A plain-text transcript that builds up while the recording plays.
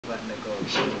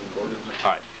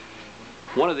Alright,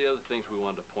 one of the other things we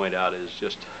wanted to point out is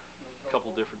just a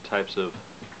couple different types of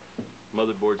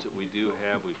motherboards that we do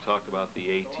have. We've talked about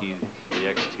the AT, the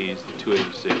XTs, the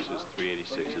 286s,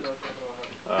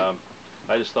 386s.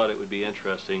 I just thought it would be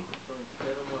interesting.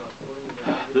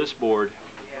 This board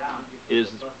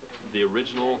is the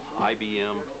original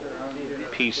IBM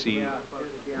PC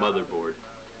motherboard.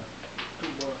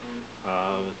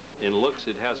 In looks,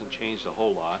 it hasn't changed a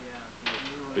whole lot.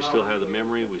 We still have the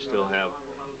memory, we still have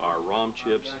our ROM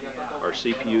chips, our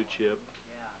CPU chip.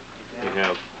 We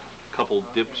have a couple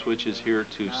dip switches here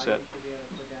to set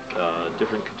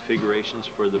different configurations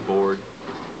for the board.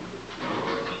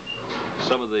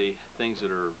 Some of the things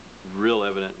that are real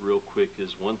evident real quick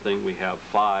is one thing: we have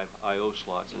 5 I/O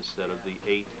slots instead of the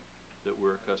 8 that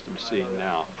we're accustomed to seeing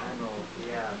now.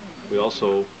 We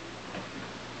also,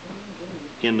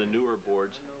 in the newer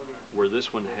boards, where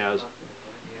this one has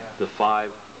the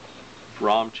 5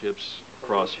 ROM chips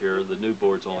across here, the new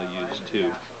boards only use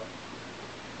 2.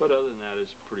 But other than that,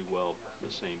 it's pretty well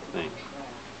the same thing.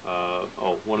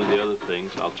 One of the other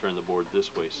things, I'll turn the board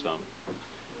this way some,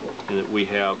 in that we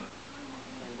have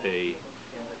a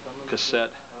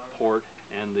cassette port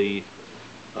and the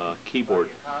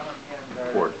keyboard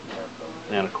port.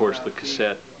 And of course the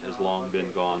cassette has long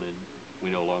been gone, and we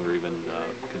no longer even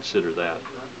consider that.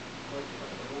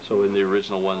 So in the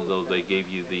original one, though, they gave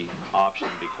you the option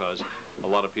because a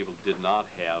lot of people did not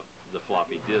have the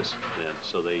floppy disk then,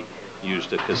 so they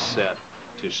used a cassette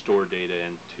to store data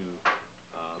and to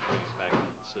bring it back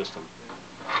into the system.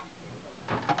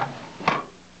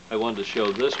 I wanted to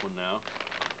show this one now.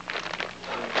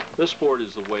 This board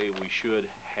is the way we should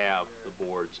have the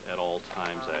boards at all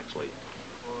times, actually.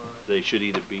 They should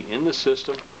either be in the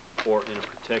system or in a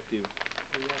protective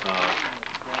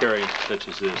carry such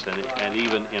as this, and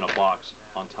even in a box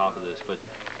on top of this. But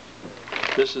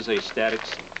this is a static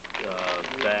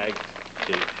bag.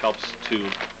 It helps to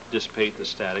dissipate the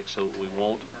static so that we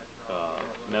won't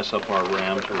mess up our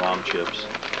RAMs or ROM chips.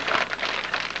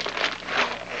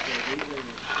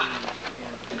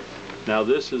 Now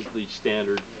this is the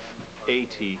standard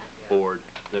AT board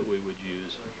that we would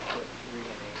use.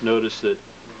 Notice that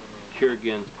here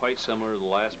again, quite similar to the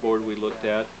last board we looked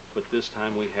at, but this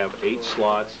time we have 8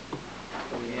 slots.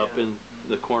 Up in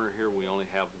the corner here we only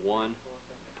have 1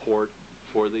 port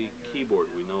for the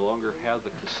keyboard. We no longer have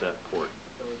the cassette port.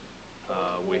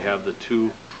 We have the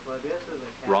 2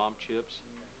 ROM chips.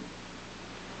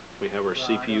 We have our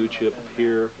CPU chip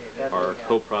here. Our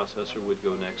coprocessor would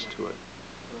go next to it.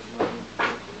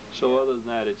 So other than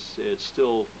that, it's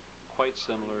still quite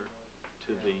similar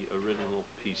to the original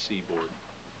PC board.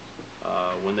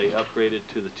 When they upgraded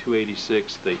to the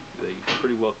 286, they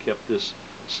pretty well kept this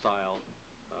style,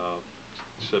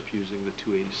 except using the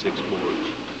 286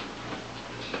 board.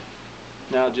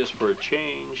 Now, just for a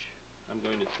change, I'm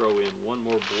going to throw in one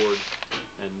more board,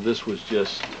 and this was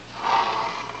just...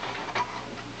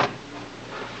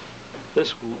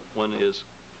 This one is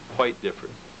quite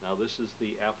different. Now this is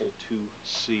the Apple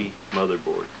IIc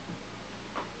motherboard.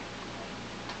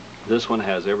 This one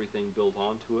has everything built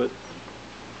onto it.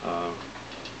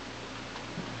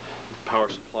 Power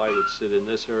supply would sit in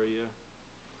this area.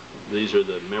 These are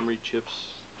the memory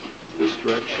chips this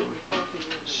direction.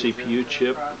 CPU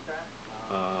chip.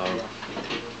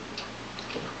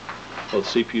 Well, the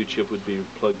CPU chip would be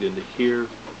plugged into here.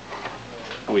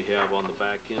 We have on the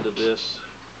back end of this,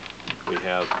 we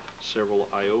have several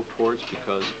I/O ports,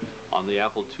 because on the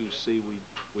Apple IIc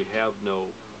we have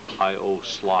no I/O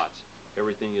slots.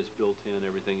 Everything is built in,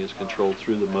 everything is controlled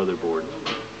through the motherboard.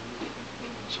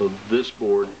 So this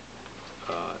board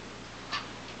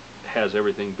has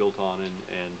everything built on,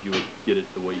 and you would get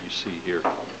it the way you see here.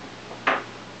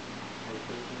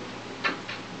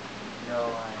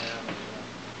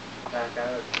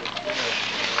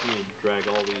 We'll drag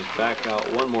all these back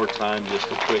out one more time, just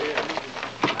a quick,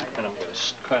 and I'm going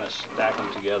to kind of stack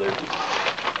them together,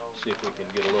 see if we can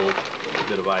get a little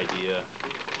bit of idea.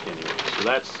 Anyway, so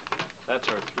that's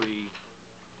our 3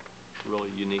 really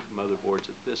unique motherboards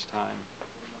at this time.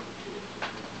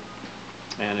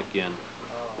 And again,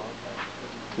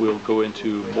 we'll go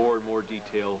into more and more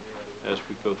detail as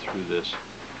we go through this.